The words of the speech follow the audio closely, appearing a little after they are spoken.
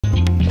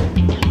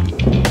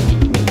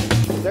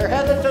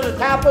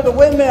top of the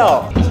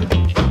windmill.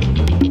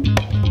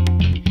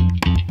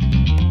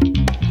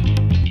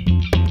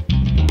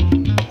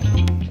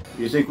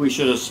 You think we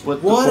should have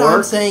split the What pork?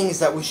 I'm saying is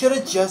that we should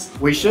have just...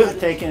 We should have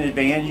taken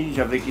advantage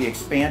of the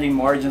expanding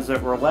margins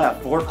that were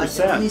left, 4%.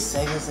 Let me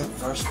say this at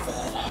first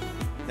fed.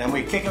 Then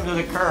we kick them to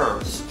the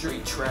curb.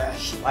 Street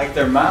trash. Like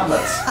their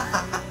mamas.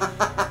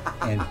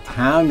 And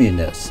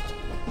communist.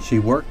 She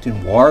worked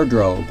in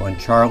wardrobe on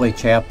Charlie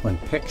Chaplin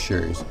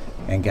pictures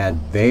and got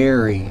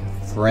very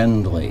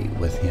friendly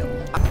with him.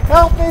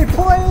 Help me,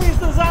 please!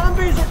 The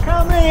zombies are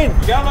coming!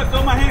 You gotta let go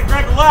of my hand and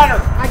grab the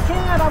ladder. I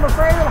can't, I'm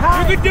afraid of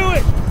heights. You can do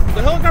it.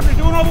 The helicopter's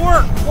doing all the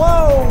work.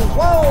 Whoa,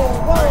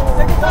 whoa, whoa,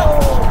 whoa,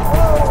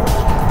 whoa.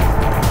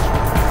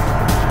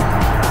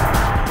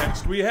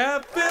 Next we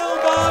have Phil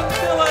Von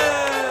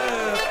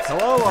Phillips.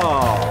 Hello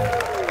all.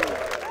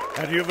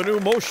 And you have a new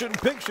motion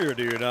picture,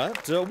 do you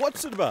not?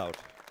 What's it about?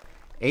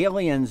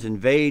 Aliens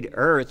invade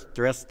Earth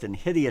dressed in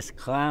hideous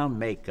clown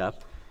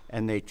makeup,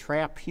 and they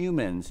trap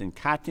humans in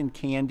cotton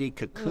candy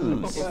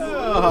cocoons.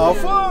 Oh, how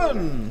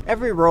fun!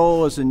 Every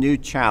role is a new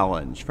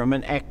challenge from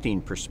an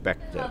acting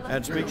perspective.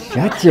 And speak.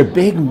 Shut your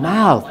big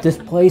mouth. This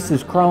place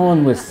is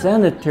crawling with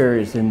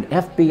senators and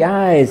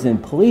FBIs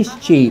and police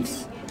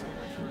chiefs.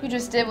 You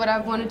just did what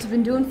I've wanted to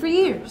been doing for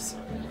years.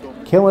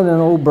 Killing an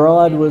old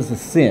broad was a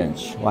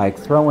cinch, like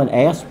throwing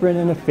aspirin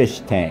in a fish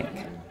tank.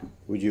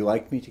 Would you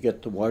like me to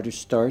get the water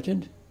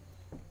started?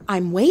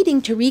 I'm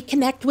waiting to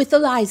reconnect with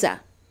Eliza.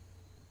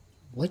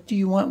 What do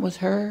you want with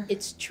her?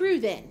 It's true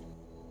then.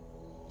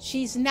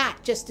 She's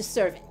not just a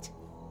servant.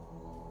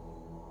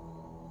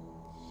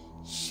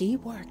 She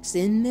works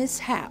in this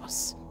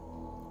house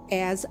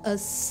as a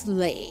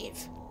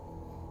slave.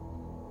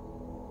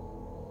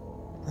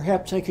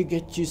 Perhaps I could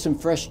get you some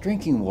fresh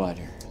drinking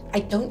water.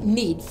 I don't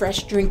need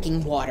fresh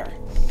drinking water.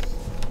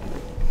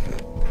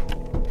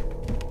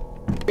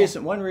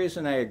 One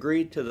reason I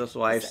agreed to this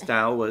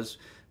lifestyle was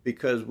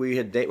because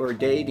were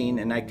dating,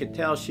 and I could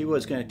tell she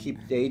was going to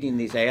keep dating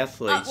these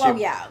athletes.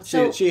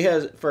 She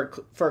has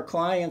for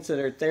clients at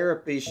her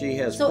therapy. She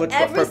has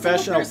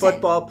professional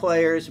football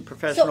players and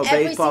professional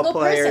baseball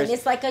players.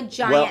 It's like a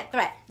giant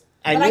threat.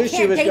 I knew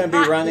she was going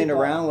to be running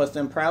around with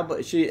them.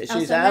 Probably she's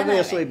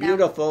obviously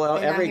beautiful.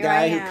 Every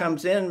guy who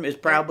comes in is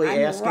probably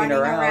asking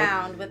her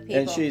out. With people.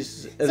 And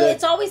she's so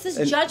it's always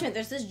this judgment.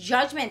 There's this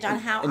judgment on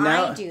how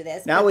I do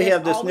this. Now we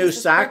have this new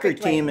soccer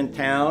team in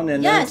town,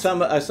 and then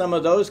some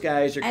of those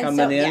guys are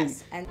coming in.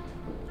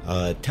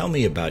 Yes. Tell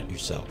me about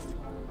yourself.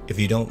 If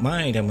you don't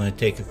mind, I'm going to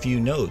take a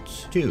few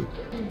notes too.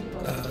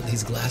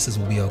 These glasses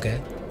will be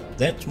okay?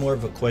 That's more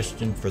of a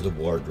question for the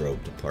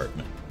wardrobe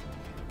department.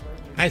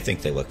 I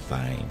think they look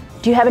fine.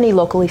 Do you have any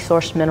locally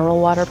sourced mineral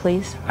water,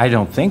 please? I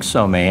don't think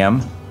so,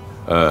 ma'am.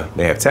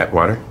 They have tap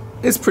water.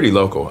 It's pretty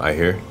local, I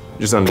hear.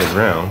 Just under the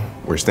ground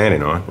we're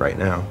standing on right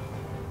now.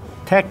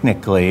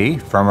 Technically,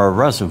 from a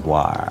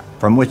reservoir,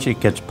 from which it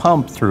gets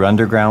pumped through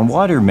underground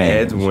water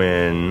mains.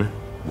 Edwin.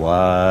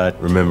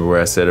 What? Remember what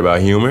I said about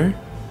humor?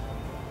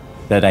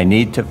 That I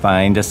need to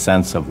find a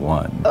sense of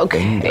one.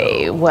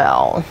 Okay,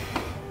 well,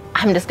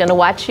 I'm just gonna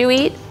watch you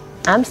eat.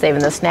 I'm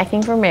saving the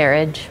snacking for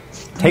marriage.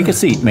 Take a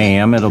seat,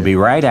 ma'am. It'll be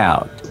right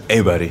out.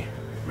 Hey, buddy.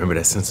 Remember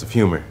that sense of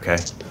humor, okay?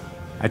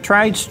 I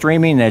tried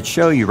streaming that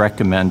show you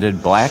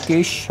recommended,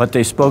 Blackish, but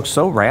they spoke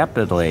so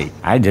rapidly,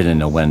 I didn't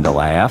know when to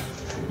laugh.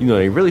 You know,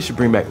 they really should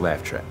bring back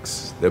laugh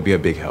tracks. They'll be a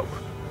big help.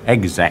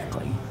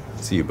 Exactly.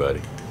 See you,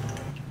 buddy.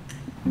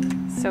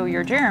 So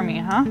you're Jeremy,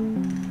 huh?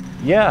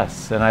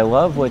 Yes, and I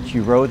love what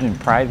you wrote in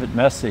private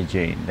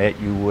messaging, that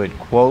you would,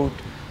 quote,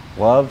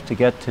 love to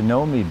get to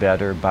know me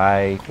better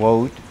by,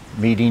 quote,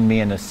 meeting me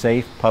in a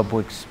safe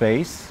public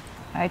space.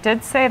 I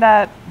did say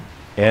that.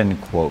 End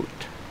quote.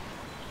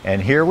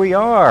 And here we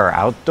are,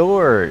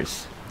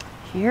 outdoors.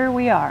 Here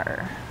we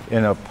are.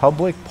 In a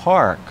public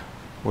park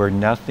where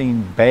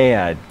nothing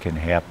bad can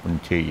happen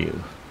to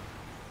you.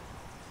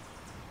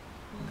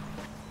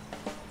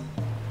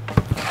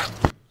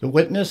 The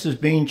witness is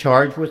being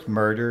charged with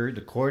murder.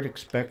 The court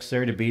expects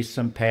there to be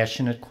some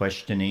passionate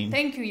questioning.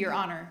 Thank you, Your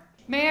Honor.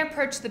 May I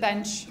approach the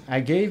bench?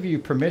 I gave you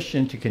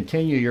permission to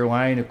continue your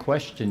line of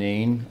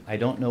questioning. I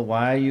don't know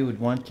why you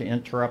would want to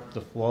interrupt the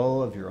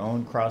flow of your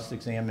own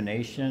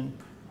cross-examination.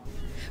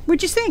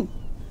 What'd you sing?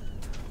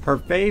 Her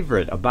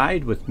favorite,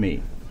 Abide With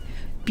Me.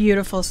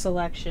 Beautiful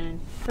selection.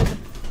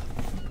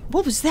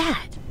 What was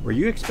that? Were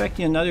you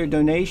expecting another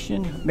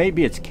donation?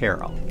 Maybe it's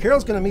Carol.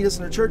 Carol's gonna meet us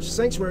in her church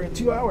sanctuary in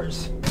 2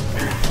 hours.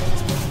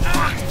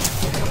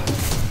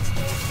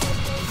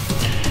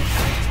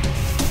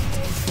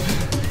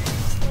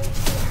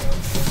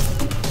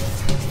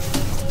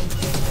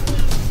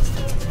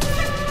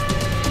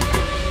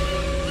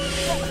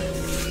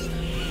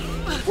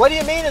 What do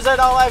you mean, is that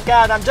all I've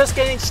got? I'm just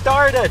getting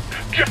started.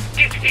 Just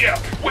get here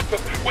with the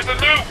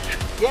loot.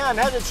 Yeah, I'm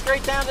headed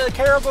straight down to the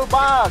Caribou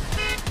Bog.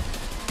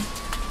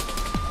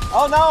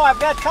 Oh no, I've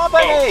got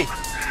company. Oh,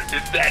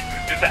 is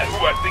that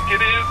who I think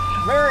it is?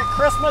 Merry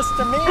Christmas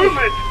to me.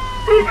 Move it.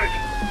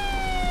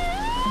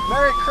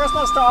 Merry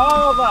Christmas to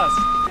all of us.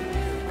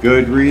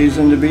 Good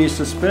reason to be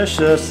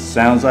suspicious.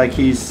 Sounds like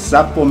he's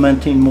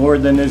supplementing more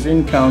than his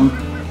income.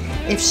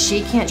 If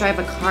she can't drive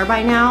a car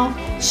by now,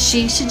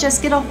 she should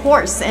just get a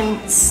horse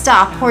and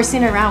stop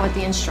horsing around with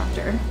the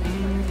instructor.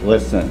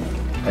 Listen,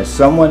 as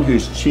someone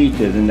who's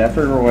cheated in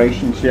every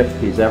relationship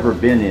he's ever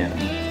been in,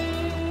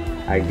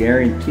 I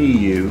guarantee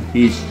you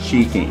he's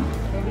cheating.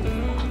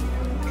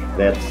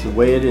 That's the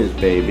way it is,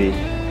 baby.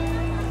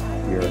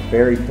 You're a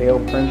fairy tale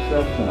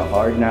princess in a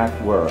hard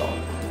knock world.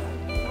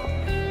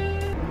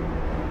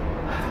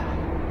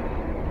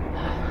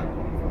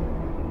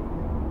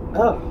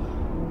 Oh.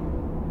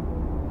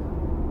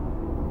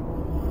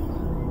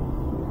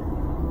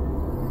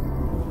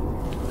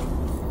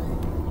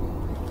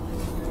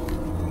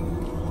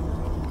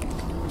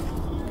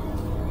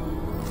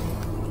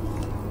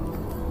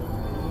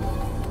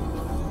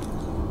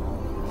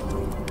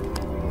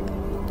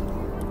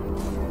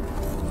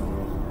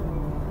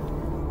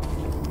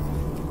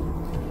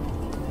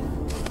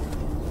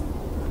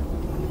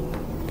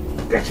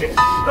 That's it.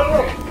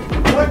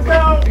 Let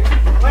go!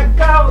 Let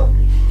go!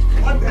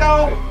 Let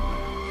go!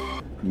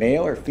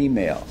 Male or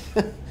female?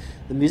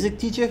 The music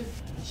teacher?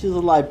 She's a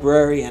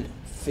librarian.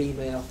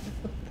 Female.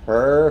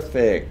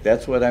 Perfect.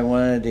 That's what I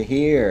wanted to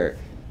hear.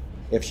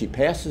 If she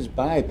passes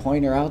by,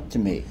 point her out to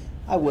me.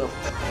 I will.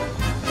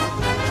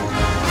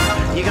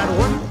 You got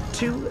 1,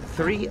 2,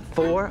 3,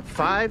 4,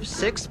 5,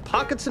 6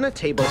 pockets in a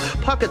table.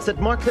 Pockets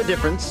that mark the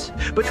difference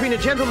between a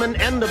gentleman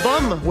and a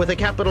bum with a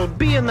capital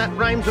B, and that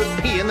rhymes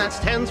with P, and that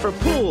stands for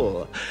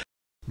pool.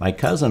 My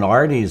cousin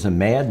Artie is a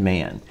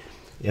madman.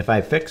 If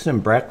I fix him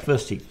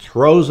breakfast, he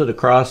throws it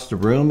across the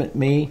room at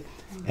me.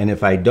 And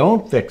if I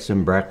don't fix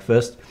him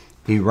breakfast,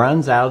 he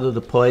runs out of the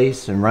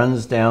place and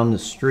runs down the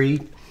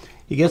street.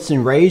 He gets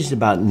enraged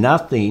about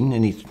nothing,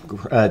 and he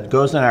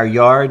goes in our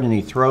yard and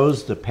he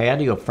throws the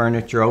patio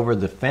furniture over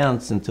the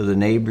fence into the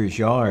neighbor's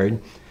yard.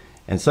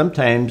 And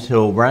sometimes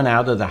he'll run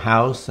out of the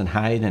house and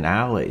hide in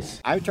alleys.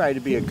 I tried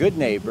to be a good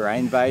neighbor. I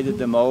invited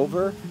them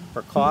over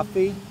for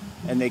coffee,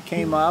 and they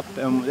came up,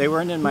 and they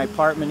weren't in my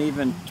apartment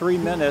even 3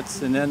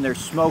 minutes, and then they're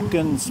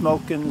smoking.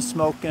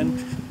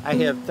 I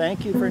have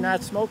 "thank you for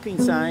not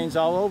smoking" signs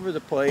all over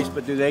the place,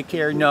 but do they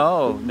care?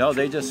 No,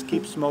 they just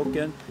keep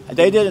smoking.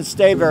 They didn't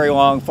stay very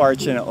long,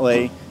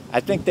 fortunately.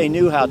 I think they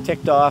knew how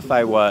ticked off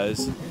I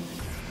was.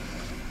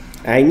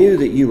 I knew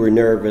that you were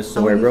nervous,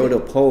 so I wrote a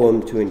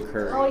poem to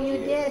encourage you. Oh, you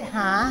did,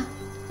 huh?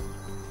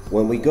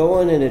 When we go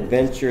on an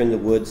adventure in the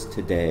woods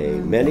today,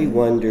 many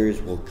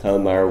wonders will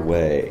come our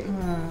way.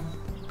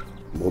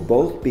 We'll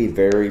both be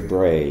very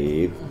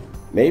brave.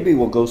 Maybe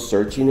we'll go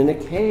searching in a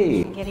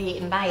cave. Get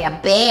eaten by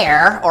a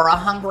bear or a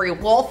hungry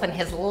wolf in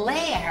his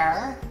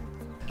lair.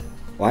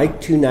 Like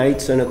 2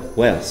 knights on a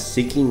quest,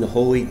 seeking the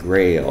Holy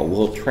Grail,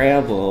 we'll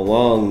travel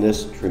along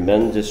this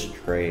tremendous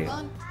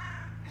trail.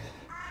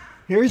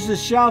 Here's the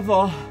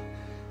shovel.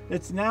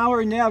 It's now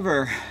or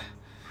never.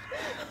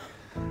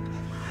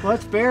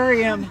 Let's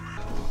bury him.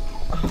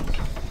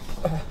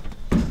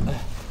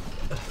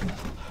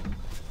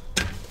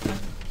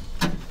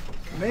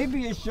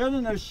 Maybe you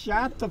shouldn't have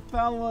shot the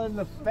fellow in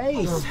the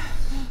face.